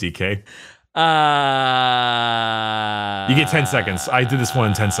governor name, DK? You get 10 seconds. I did this one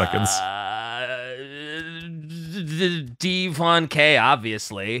in 10 seconds. D von K,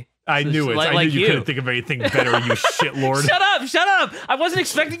 obviously. I knew it. I knew you couldn't think of anything better, you shitlord. Shut up! I wasn't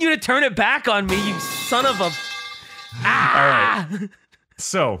expecting you to turn it back on me, you son of a... Ah! All right.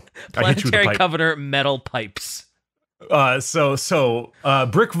 So, planetary governor metal pipes. So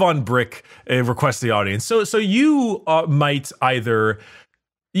Brick von Brick requests the audience. So you might either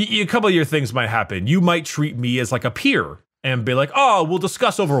a couple of your things might happen. You might treat me as like a peer and be like, "Oh, we'll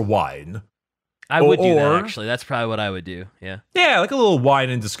discuss over wine." I would do that actually. That's probably what I would do. Yeah. Yeah, like a little wine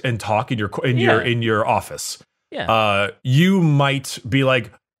and talk in your office. Yeah. You might be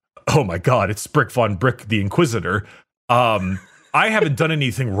like, "Oh my God, it's Brick von Brick, the Inquisitor. I haven't done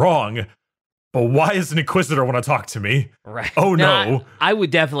anything wrong, but why does an inquisitor want to talk to me?" Right. Oh no. I would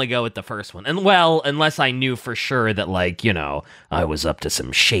definitely go with the first one. And unless I knew for sure that I was up to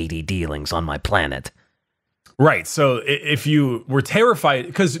some shady dealings on my planet. Right. So if you were terrified,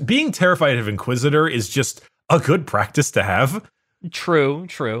 because being terrified of inquisitor is just a good practice to have. True.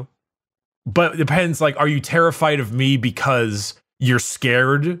 But it depends, like, are you terrified of me because you're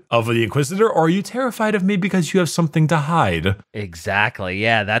scared of the Inquisitor, or are you terrified of me because you have something to hide? Exactly.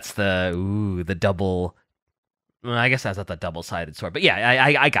 Yeah, that's the double... Well, I guess that's not the double-sided sword, but yeah,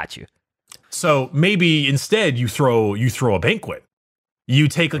 I got you. So maybe instead you throw a banquet. You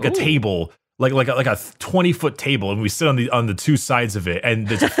take like a table, like a 20-foot table, and we sit on the two sides of it, and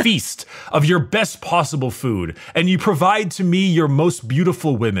there's a feast of your best possible food, and you provide to me your most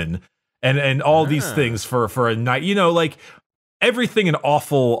beautiful women, and all these things for a night. Like everything an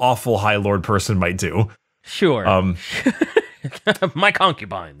awful High Lord person might do. Sure. My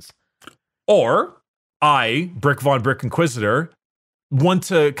concubines. Or I, Brick von Brick Inquisitor, want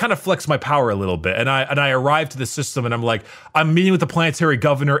to kind of flex my power a little bit, and I arrive to the system, and I'm like, I'm meeting with the planetary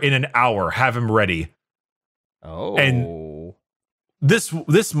governor in an hour. Have him ready. Oh. And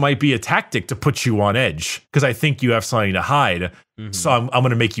this might be a tactic to put you on edge because I think you have something to hide. Mm-hmm. So I'm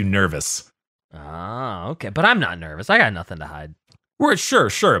going to make you nervous. Ah, okay. But I'm not nervous. I got nothing to hide. Sure.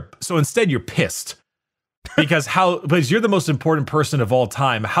 So instead, you're pissed. Because you're the most important person of all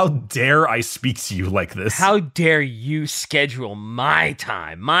time. How dare I speak to you like this? How dare you schedule my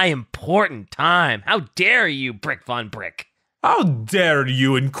time, my important time? How dare you, Brick Von Brick? How dare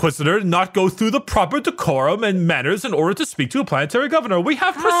you, Inquisitor, not go through the proper decorum and manners in order to speak to a planetary governor? We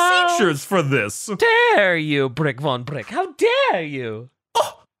have procedures for this. Dare you, Brick Von Brick? How dare you?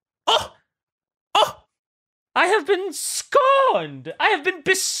 Oh! I have been scorned. I have been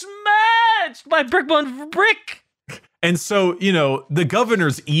besmirched by Brick Von Brick. And so, the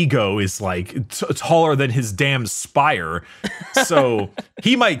governor's ego is like taller than his damn spire. So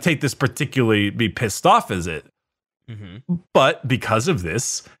he might take this particularly be pissed off as it. Mm-hmm. But because of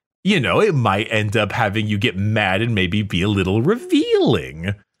this, it might end up having you get mad and maybe be a little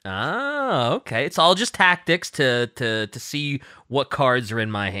revealing. Ah, okay. It's all just tactics to see what cards are in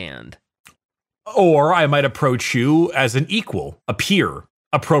my hand. Or I might approach you as an equal, a peer,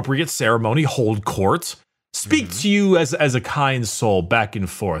 appropriate ceremony, hold court, speak to you as a kind soul back and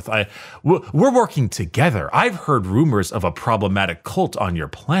forth. We're working together. I've heard rumors of a problematic cult on your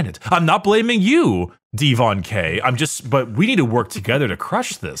planet. I'm not blaming you, Devon K. But we need to work together to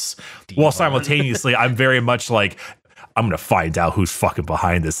crush this. Devon. While simultaneously, I'm very much like, I'm going to find out who's fucking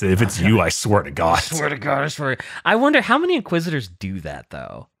behind this. If it's you, I swear to God. I swear. I wonder how many Inquisitors do that,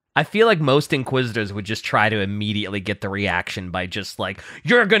 though. I feel like most Inquisitors would just try to immediately get the reaction by just like,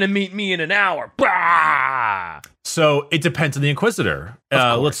 you're going to meet me in an hour. Bah! So it depends on the Inquisitor.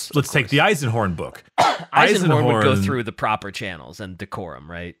 Let's take the Eisenhorn book. Eisenhorn would go through the proper channels and decorum,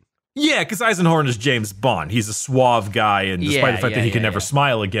 right? Yeah, because Eisenhorn is James Bond. He's a suave guy, and despite the fact that he can never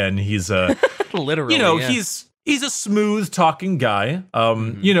smile again, he's literally, he's a smooth talking guy.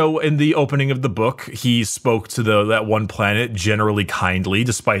 In the opening of the book, he spoke to that one planet generally kindly,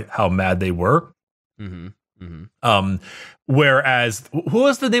 despite how mad they were. Whereas, who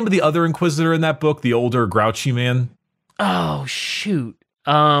was the name of the other Inquisitor in that book? The older, grouchy man. Oh shoot!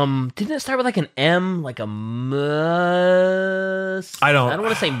 Didn't it start with like an M, like a Musk? I don't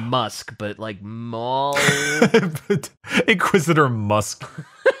want to say Musk, but like Maul. Inquisitor Musk.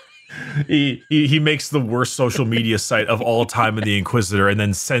 He makes the worst social media site of all time in the Inquisitor, and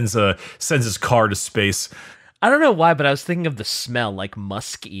then sends his car to space. I don't know why, but I was thinking of the smell, like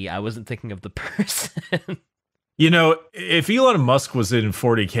musky. I wasn't thinking of the person. If Elon Musk was in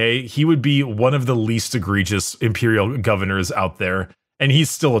 40K, he would be one of the least egregious Imperial governors out there, and he's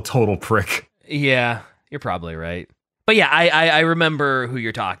still a total prick. Yeah, you're probably right. But yeah, I remember who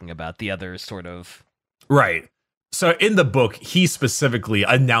you're talking about. The other sort of right. So in the book, he specifically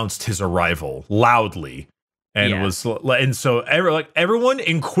announced his arrival loudly, and so everyone,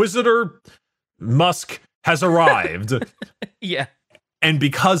 Inquisitor Musk has arrived. Yeah. And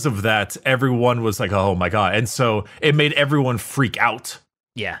because of that, everyone was like, "Oh my god!" And so it made everyone freak out.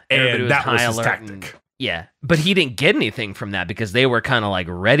 Yeah, and that was his tactic. Yeah, but he didn't get anything from that because they were kind of like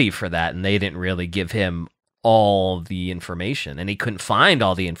ready for that, and they didn't really give him all the information, and he couldn't find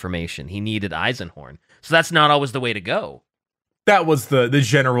all the information. He needed Eisenhorn. So that's not always the way to go. That was the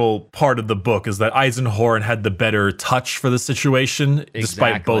general part of the book, is that Eisenhorn had the better touch for the situation,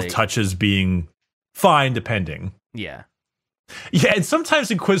 despite both touches being fine, depending. Yeah. Yeah, and sometimes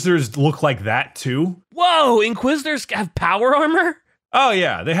Inquisitors look like that, too. Whoa, Inquisitors have power armor? Oh,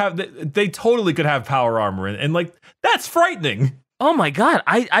 yeah, they totally could have power armor, and like, that's frightening. Oh my god,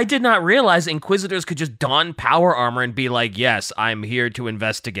 I did not realize Inquisitors could just don power armor and be like, yes, I'm here to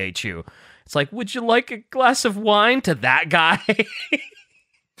investigate you. It's like, would you like a glass of wine to that guy?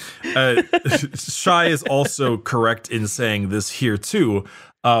 Shai is also correct in saying this here, too.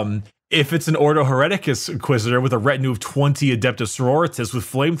 If it's an Ordo Hereticus Inquisitor with a retinue of 20 Adeptus Sororitas with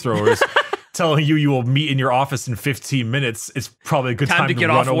flamethrowers telling you will meet in your office in 15 minutes, it's probably a good time to get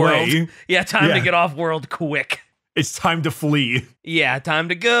run off away. World. Yeah, time to get off world quick. It's time to flee. Yeah, time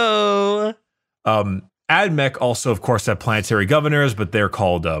to go. AdMech also, of course, have planetary governors, but they're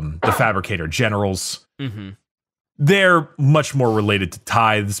called the Fabricator Generals. Mm-hmm. They're much more related to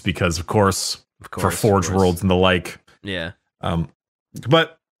tithes because, of course for Forge Worlds and the like. Yeah.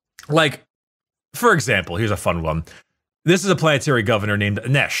 But, like, for example, here's a fun one. This is a planetary governor named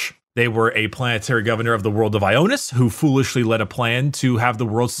Anesh. They were a planetary governor of the world of Ionis who foolishly led a plan to have the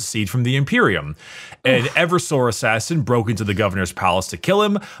world secede from the Imperium. An Eversor assassin broke into the governor's palace to kill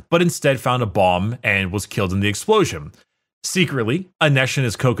him, but instead found a bomb and was killed in the explosion. Secretly, Anesh and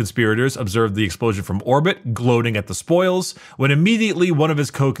his co-conspirators observed the explosion from orbit, gloating at the spoils, when immediately one of his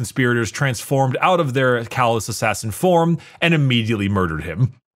co-conspirators transformed out of their callous assassin form and immediately murdered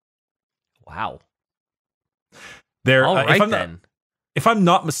him. Wow. All right, then. If I'm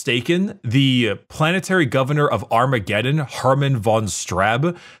not mistaken, the planetary governor of Armageddon, Hermann von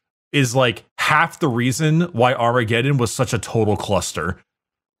Strab, is like half the reason why Armageddon was such a total cluster.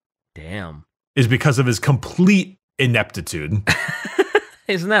 Damn. Is because of his complete ineptitude.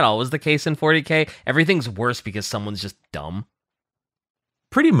 Isn't that always the case in 40K? Everything's worse because someone's just dumb.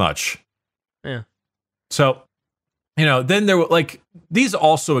 Pretty much. Yeah. So, then there were like these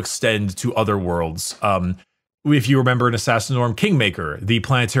also extend to other worlds. If you remember in Assassinorum Kingmaker, the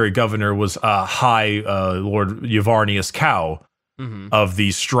planetary governor was High Lord Yavarnius Cow of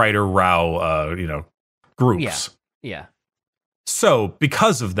the Strider Rao, groups. Yeah. So,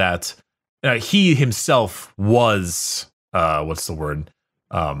 because of that, he himself was what's the word?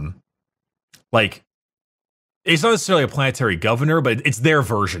 Like, it's not necessarily a planetary governor, but it's their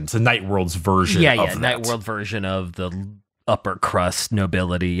version. It's a Night World's version. Yeah, of that. Night World version of the upper crust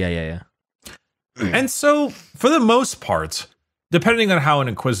nobility. Yeah. And so, for the most part, depending on how an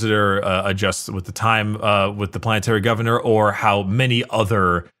Inquisitor adjusts with the time with the planetary governor, or how many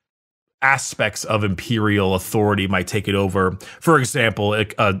other aspects of Imperial authority might take it over. For example,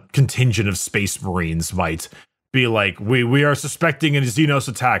 a contingent of Space Marines might be like, we are suspecting a Xenos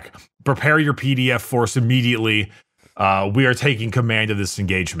attack. Prepare your PDF force immediately. We are taking command of this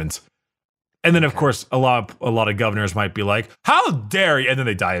engagement. And then, of course, a lot of governors might be like, how dare you? And then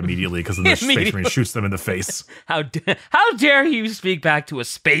they die immediately because the Space Marine shoots them in the face. How dare you speak back to a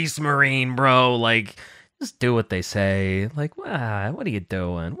Space Marine, bro? Like, just do what they say. Like, what are you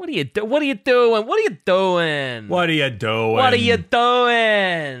doing? What are you doing? What are you doing? What are you doing? What are you doing? What are you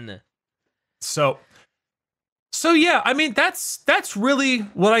doing? So yeah, I mean, that's really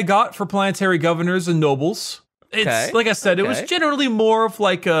what I got for planetary governors and nobles. It's like I said, it was generally more of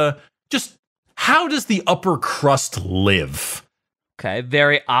like just how does the upper crust live? Okay,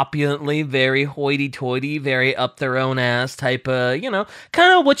 very opulently, very hoity-toity, very up their own ass type of,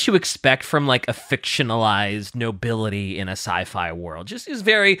 kind of what you expect from like a fictionalized nobility in a sci-fi world. Just is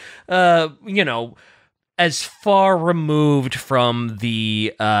very, as far removed from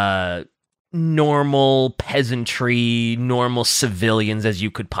the normal peasantry, normal civilians as you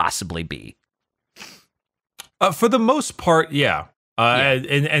could possibly be. For the most part, yeah.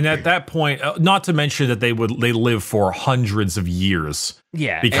 And at that point, not to mention that they live for hundreds of years.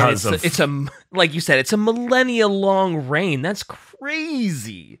 Yeah, because it's a like you said, it's a millennia long reign. That's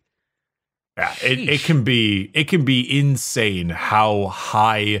crazy. Yeah, it can be insane how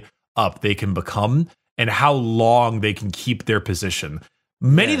high up they can become and how long they can keep their position.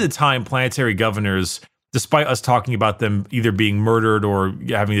 Many of the time, planetary governors, despite us talking about them either being murdered or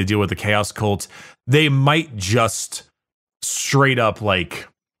having to deal with the chaos cult, they might just straight up like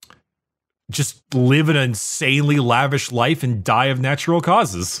just live an insanely lavish life and die of natural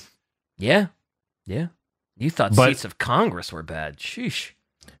causes. Yeah. You thought seats of Congress were bad. Sheesh.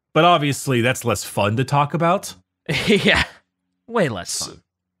 But obviously that's less fun to talk about. Yeah. Way less fun.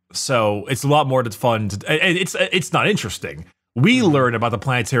 So it's a lot more fun it's not interesting. We learn about the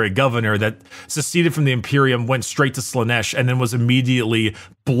planetary governor that seceded from the Imperium, went straight to Slaanesh, and then was immediately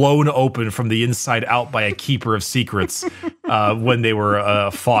blown open from the inside out by a keeper of secrets when they were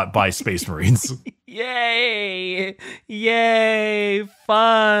fought by Space Marines. Yay! Yay!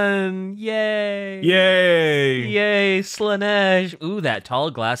 Fun! Yay! Yay! Yay! Slaanesh! Ooh, that tall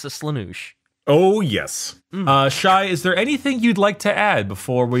glass of Slaanoosh. Oh, yes. Shai, is there anything you'd like to add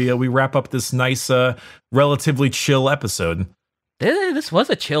before we wrap up this nice, relatively chill episode? This was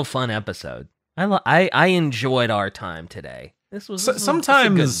a chill, fun episode. I enjoyed our time today. This was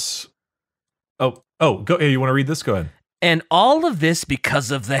sometimes. Go. Hey, you want to read this? Go ahead. And all of this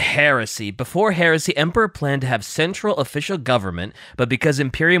because of the heresy. Before heresy, Emperor planned to have central official government, but because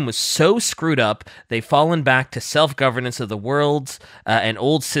Imperium was so screwed up, they've fallen back to self-governance of the worlds, an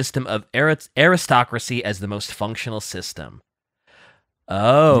old system of aristocracy as the most functional system.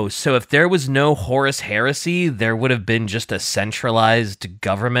 Oh, so if there was no Horus heresy, there would have been just a centralized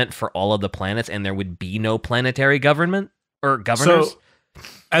government for all of the planets, and there would be no planetary government or governors? So,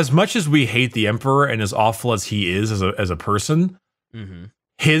 as much as we hate the Emperor and as awful as he is as a person,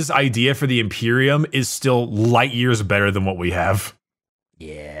 his idea for the Imperium is still light years better than what we have.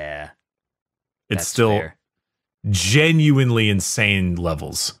 Yeah. It's still fair. Genuinely insane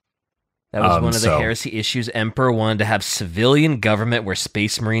levels. That was one of the heresy issues. Emperor wanted to have civilian government where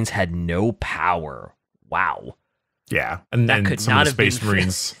Space Marines had no power. Wow. Yeah, and then some of the Space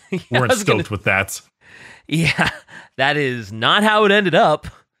Marines weren't stoked with that. Yeah, that is not how it ended up.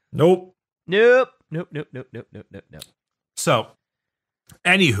 Nope. So,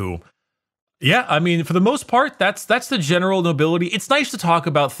 anywho, yeah, I mean, for the most part, that's the general nobility. It's nice to talk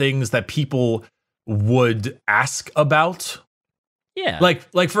about things that people would ask about. Yeah.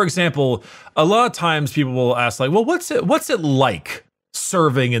 Like for example, a lot of times people will ask like, well, what's it like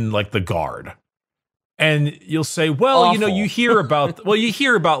serving in like the guard. And you'll say, well, Awful. you know, you hear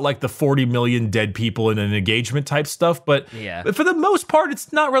about like the 40 million dead people in an engagement type stuff, but for the most part,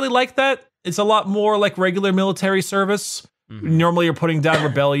 it's not really like that. It's a lot more like regular military service. Mm-hmm. Normally you're putting down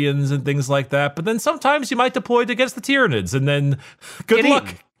rebellions and things like that, but then sometimes you might deploy against the Tyranids, and then good luck.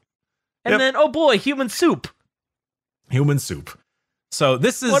 Eaten. And then, oh boy, human soup. Human soup. So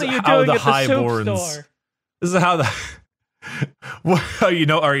this is what are you how doing the at the soup Highborns. store? This is how the. Well, you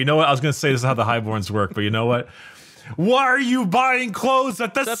know what? I was going to say this is how the Highborns work, but you know what? Why are you buying clothes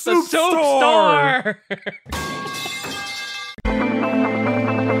at the soup store?